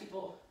lot of times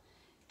people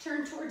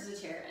turn towards the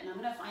chair, and I'm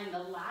gonna find the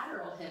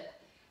lateral hip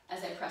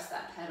as I press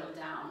that pedal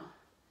down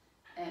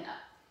and up.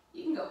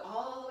 You can go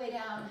all the way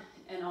down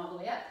and all the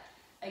way up.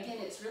 Again,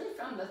 it's really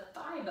from the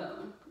thigh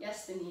bone.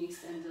 Yes, the knee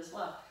extends as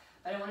well,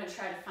 but I wanna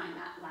try to find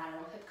that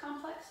lateral hip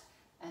complex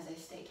as I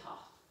stay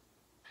tall.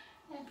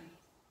 And breathe.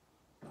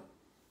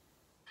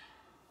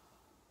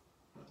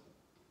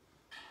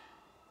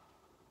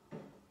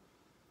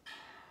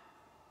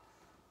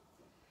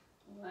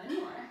 One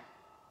more.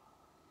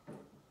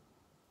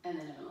 And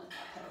then I'm gonna let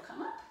that pedal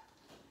come up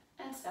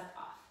and step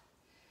off.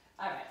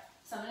 All right,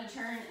 so I'm gonna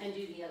turn and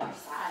do the other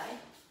side.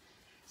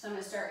 So I'm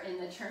gonna start in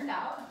the turned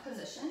out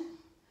position,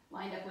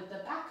 lined up with the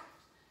back,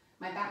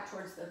 my back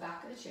towards the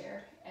back of the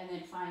chair, and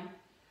then find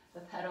the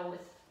pedal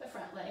with the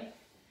front leg.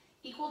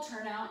 Equal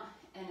turnout,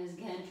 and is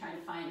again trying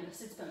to find the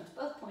sits bones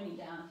both pointing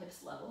down,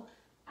 hips level,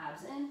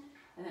 abs in,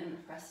 and then I'm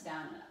gonna press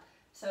down and up.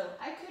 So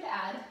I could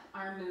add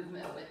arm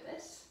movement with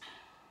this.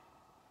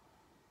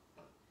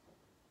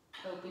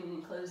 Opening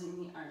and closing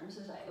the arms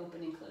as I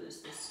open and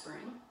close this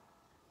spring.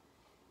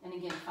 And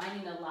again,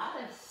 finding a lot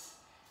of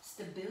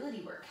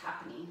stability work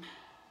happening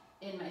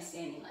in my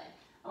standing leg.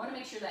 I wanna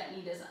make sure that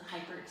knee doesn't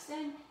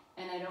hyperextend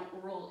and I don't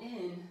roll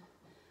in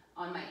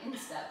on my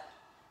instep,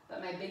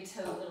 but my big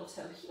toe, little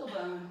toe, heel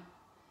bone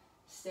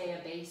stay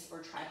a base or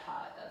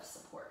tripod of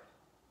support.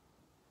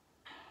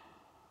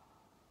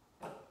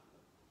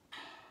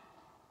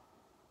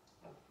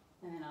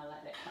 And then I'll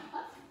let it come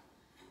up,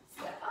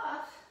 step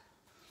off,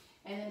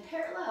 and then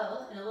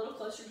parallel and a little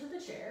closer to the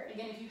chair.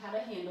 Again, if you had a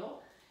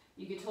handle,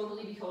 you could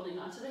totally be holding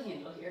onto the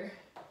handle here.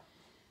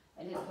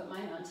 I didn't put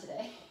mine on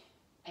today.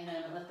 And then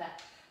I'm gonna let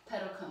that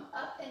pedal come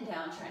up and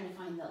down, trying to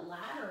find the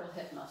lateral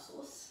hip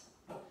muscles.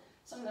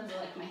 Sometimes I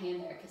like my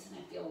hand there because then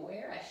I feel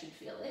where I should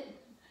feel it.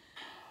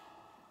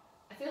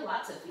 I feel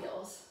lots of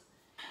feels.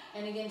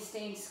 And again,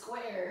 staying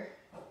square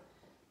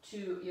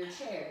to your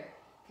chair,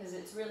 because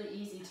it's really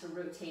easy to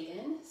rotate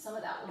in. Some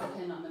of that will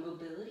depend on the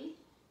mobility.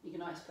 You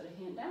can always put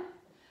a hand down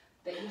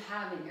that you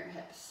have in your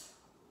hips.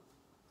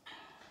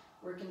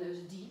 Working those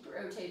deep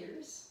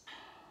rotators.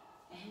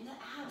 And the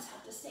abs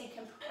have to stay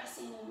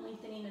compressing and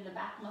lengthening in the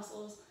back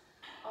muscles,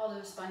 all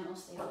those spinal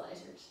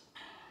stabilizers.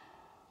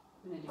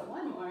 I'm gonna do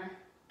one more.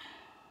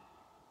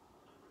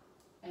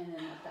 And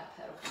then let that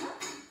pedal come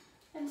up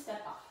and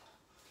step off.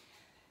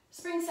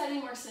 Spring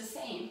setting works the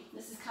same.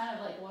 This is kind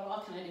of like what all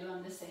can I do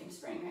on this same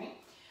spring, right?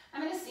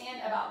 I'm gonna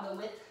stand about the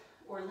width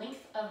or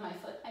length of my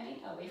foot,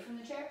 away from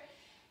the chair.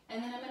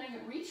 And then I'm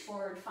gonna reach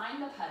forward,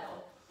 find the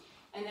pedal,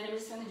 and then I'm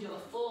just gonna do a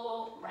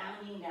full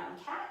rounding down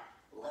cat,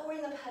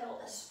 lowering the pedal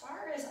as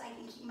far as I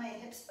can keep my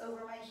hips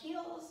over my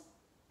heels,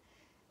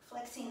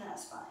 flexing that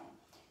spine.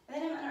 And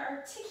then I'm gonna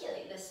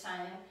articulate this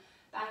time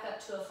back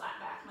up to a flat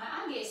back. My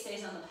eye gaze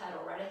stays on the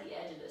pedal right at the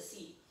edge of the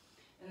seat.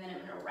 And then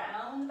I'm gonna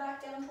round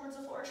back down towards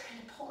the floor,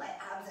 trying to pull my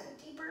abs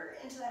in deeper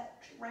into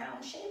that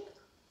round shape.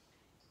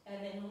 And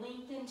then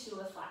lengthen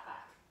to a flat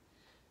back.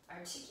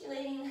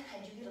 Articulating,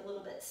 I do get a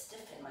little bit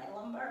stiff in my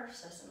lumbar,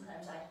 so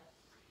sometimes I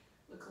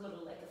look a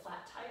little like a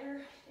flat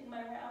tire in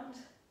my round.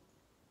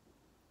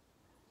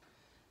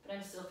 But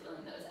I'm still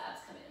feeling those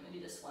abs come in. I'm gonna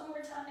do this one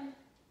more time.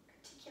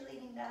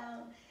 Articulating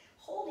down,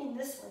 holding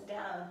this one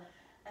down.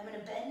 I'm gonna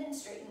bend and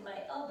straighten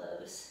my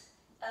elbows,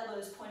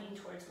 elbows pointing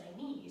towards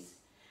my knees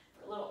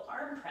for a little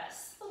arm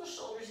press, little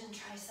shoulders and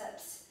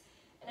triceps.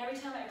 And every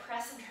time I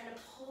press, I'm trying to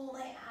pull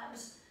my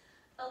abs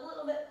a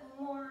little bit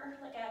more,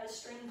 like I have a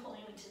string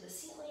pulling me to the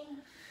ceiling.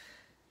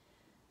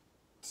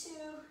 2,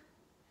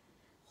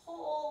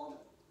 hold,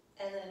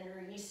 and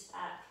then release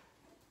back,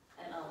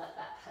 and I'll let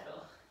that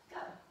pedal go.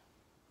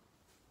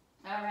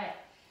 All right,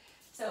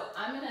 so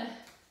I'm gonna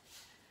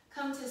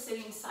come to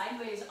sitting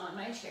sideways on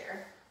my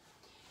chair,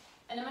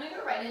 and I'm gonna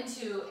go right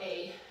into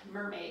a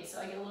mermaid, so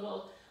I get a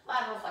little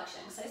lateral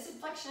flexion. So I said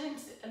flexion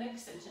and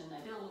extension,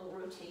 I did a little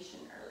rotation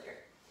earlier.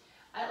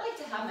 I like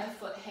to have my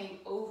foot hang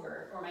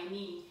over, or my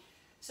knee,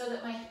 so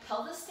that my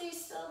pelvis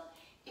stays still.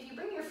 If you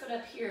bring your foot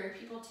up here,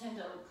 people tend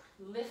to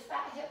lift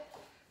that hip,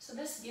 so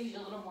this gives you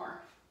a little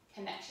more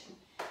connection.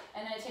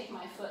 And then I take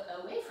my foot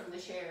away from the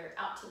chair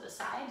out to the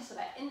side, so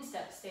that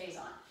instep stays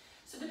on.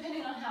 So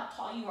depending on how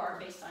tall you are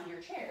based on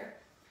your chair,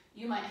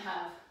 you might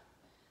have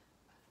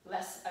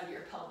less of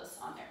your pelvis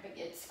on there, but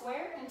get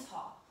square and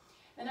tall.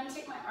 Then I'm gonna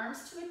take my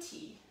arms to a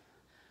T.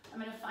 I'm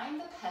gonna find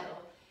the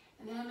pedal,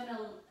 and then I'm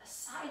gonna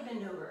side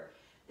bend over.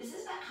 This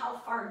isn't how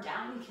far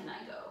down can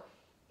I go.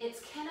 It's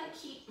can I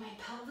keep my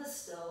pelvis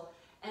still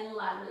and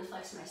laterally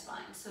flex my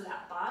spine. So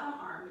that bottom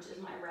arm, which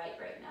is my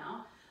right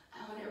now,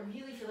 I wanna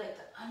really feel like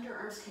the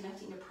underarm's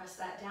connecting to press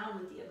that down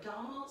with the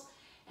abdominals,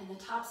 and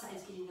the top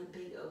side's getting a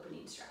big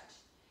opening stretch.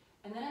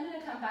 And then I'm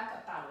gonna come back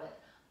up out of it.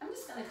 I'm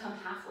just gonna come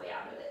halfway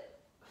out of it.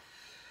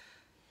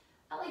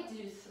 I like to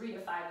do 3 to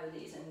 5 of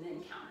these and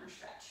then counter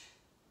stretch.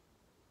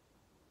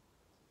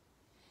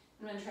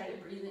 I'm gonna try to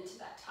breathe into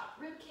that top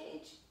rib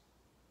cage.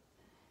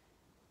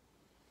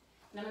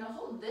 And I'm gonna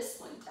hold this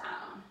one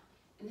down,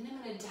 and then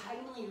I'm gonna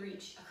diagonally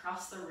reach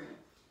across the room.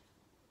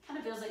 Kind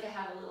of feels like I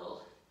have a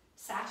little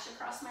sash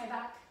across my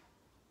back.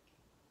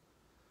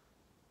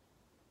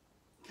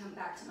 Come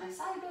back to my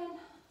side bend,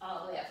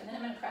 all the way up. And then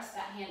I'm gonna press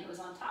that hand that was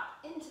on top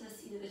into the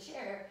seat of the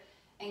chair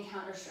and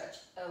counter stretch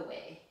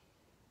away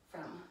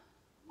from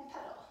my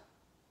pedal.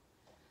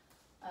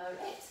 All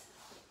right,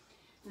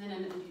 and then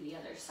I'm gonna do the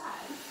other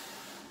side.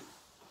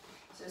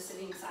 So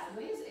sitting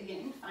sideways,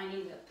 again,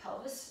 finding the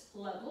pelvis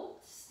level,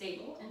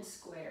 stable and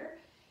square.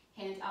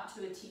 Hands out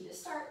to a T to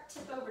start,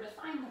 tip over to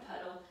find the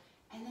pedal,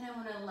 and then I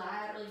wanna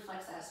laterally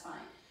flex that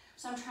spine.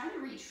 So I'm trying to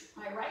reach,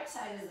 my right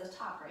side is the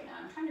top right now.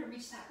 I'm trying to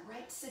reach that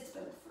right sits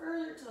bone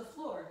further to the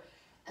floor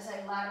as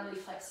I laterally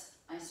flex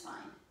my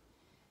spine.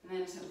 And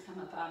then I'm just gonna come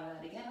up out of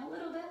that again a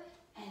little bit,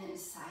 and then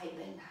side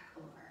bend back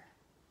over.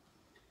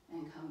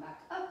 And come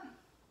back up,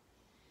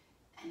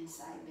 and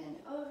side bend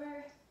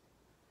over.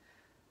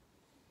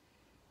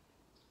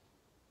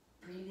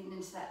 Breathing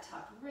into that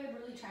top rib,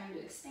 really trying to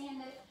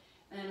expand it.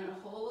 And I'm gonna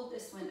hold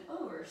this one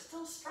over,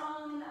 still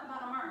strong in that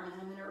bottom arm,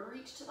 and I'm gonna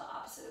reach to the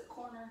opposite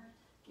corner,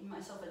 give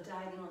myself a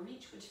diagonal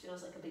reach, which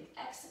feels like a big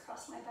X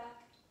across my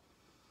back.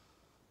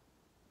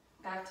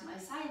 Back to my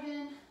side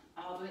bend,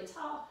 all the way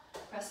tall,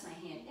 press my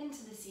hand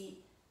into the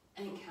seat,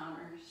 and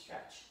counter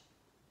stretch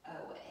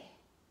away.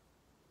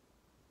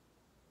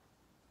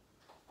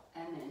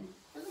 And then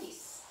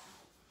release.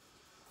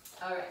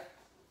 All right,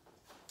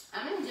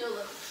 I'm gonna do a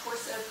little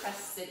torso press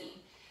sitting.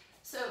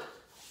 So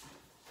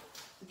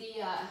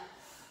the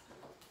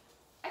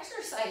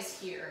exercise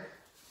here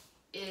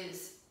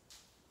is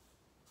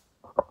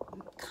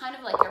kind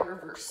of like a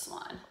reverse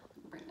swan.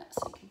 Bring that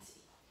so you can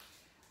see.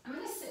 I'm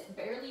gonna sit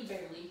barely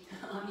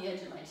on the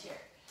edge of my chair.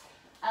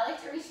 I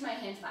like to reach my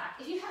hands back.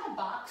 If you had a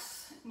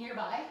box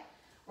nearby,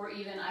 or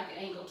even I could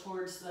angle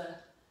towards the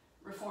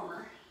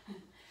reformer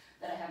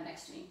that I have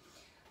next to me,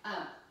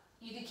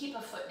 you could keep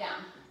a foot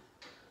down.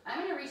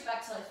 I'm gonna reach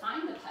back till I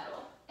find the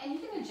pedal, and you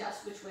can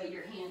adjust which way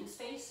your hands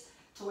face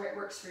to where it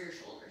works for your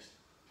shoulders.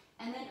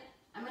 And then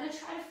I'm gonna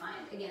try to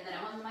find, again, that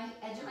I'm on my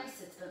edge of my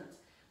sit bones,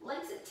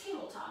 legs at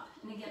tabletop,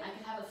 and again, I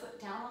could have a foot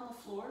down on the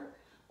floor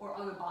or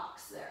on a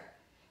box there.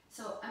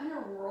 So I'm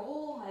gonna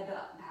roll my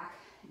butt back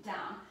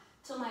down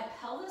till my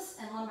pelvis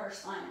and lumbar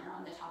spine are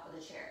on the top of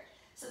the chair.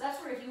 So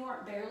that's where if you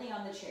weren't barely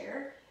on the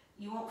chair,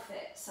 you won't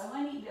fit. So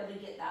I need to be able to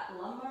get that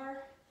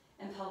lumbar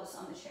and pelvis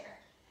on the chair.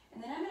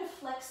 And then I'm gonna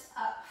flex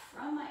up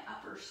from my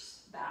upper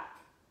back,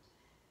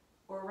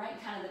 or right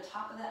kind of the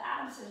top of the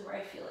abs is where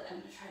I feel it. I'm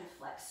gonna try to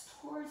flex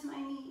towards my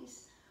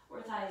knees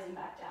or thighs and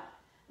back down.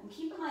 I'm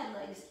keeping my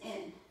legs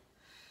in.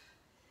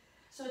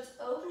 So it's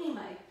opening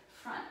my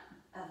front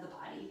of the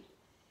body.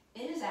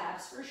 It is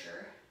abs for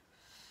sure.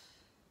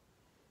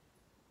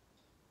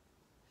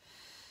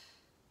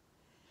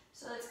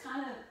 So it's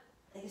kind of,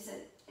 like I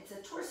said, it's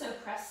a torso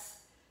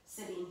press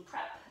sitting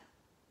prep,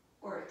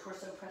 or a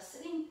torso press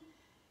sitting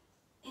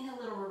in a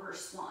little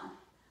reverse swan.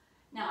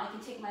 Now I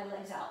can take my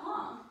legs out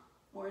long,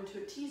 or into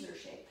a teaser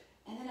shape,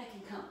 and then I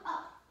can come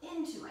up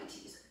into my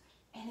teaser,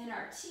 and then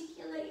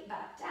articulate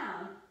back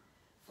down,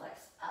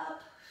 flex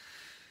up.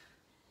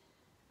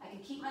 I can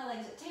keep my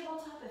legs at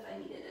tabletop if I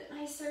needed it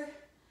nicer.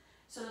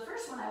 So the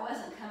first one I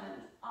wasn't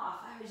coming off,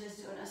 I was just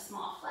doing a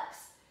small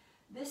flex.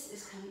 This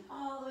is coming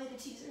all the way to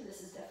teaser.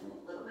 This is definitely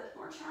a little bit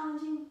more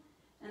challenging.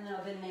 And then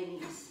I'll bend my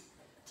knees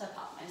to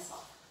pop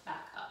myself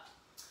back up.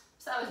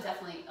 So that was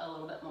definitely a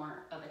little bit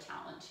more of a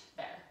challenge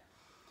there.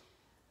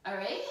 All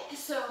right,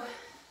 so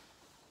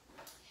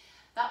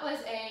that was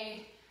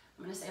I'm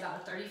gonna say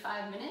about a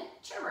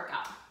 35-minute chair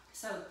workout.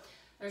 So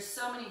there's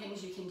so many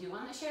things you can do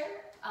on the chair,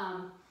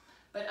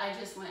 but I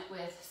just went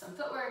with some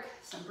footwork,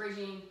 some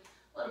bridging,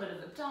 a little bit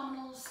of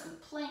abdominals, some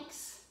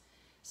planks,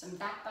 some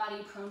back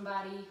body, prone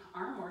body,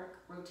 arm work,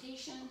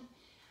 rotation,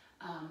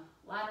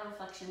 lateral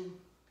flexion,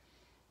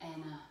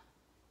 and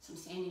some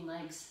standing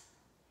legs.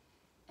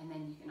 And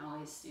then you can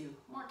always do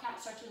more cat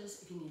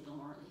stretches if you need a little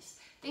more release.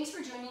 Thanks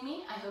for joining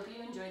me. I hope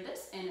you enjoyed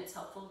this and it's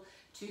helpful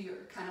to your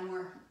kind of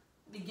more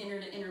beginner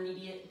to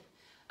intermediate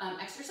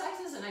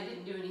exercises. And I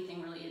didn't do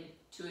anything really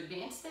too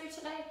advanced there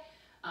today.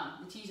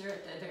 The teaser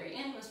at the very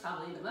end was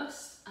probably the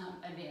most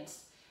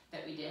advanced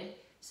that we did.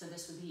 So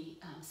this would be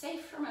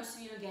safe for most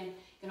of you. Again, you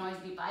can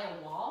always be by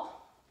a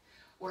wall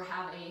or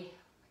have a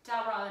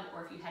dowel rod,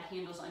 or if you had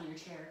handles on your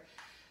chair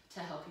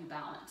to help you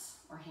balance,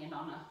 or hand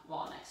on a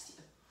wall next to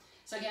you.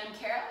 So again, I'm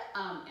Kara,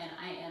 and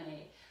I am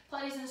a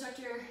Pilates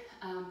instructor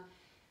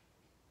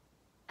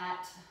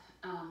at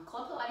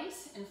Club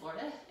Pilates in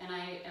Florida, and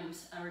I am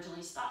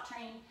originally Stott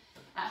trained.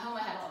 At home I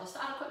have all the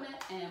Stott equipment,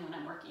 and when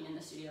I'm working in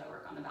the studio I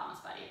work on the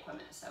balanced body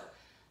equipment, so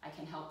I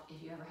can help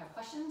if you ever have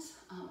questions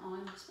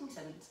on swing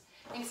settings.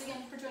 Thanks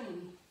again for joining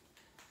me.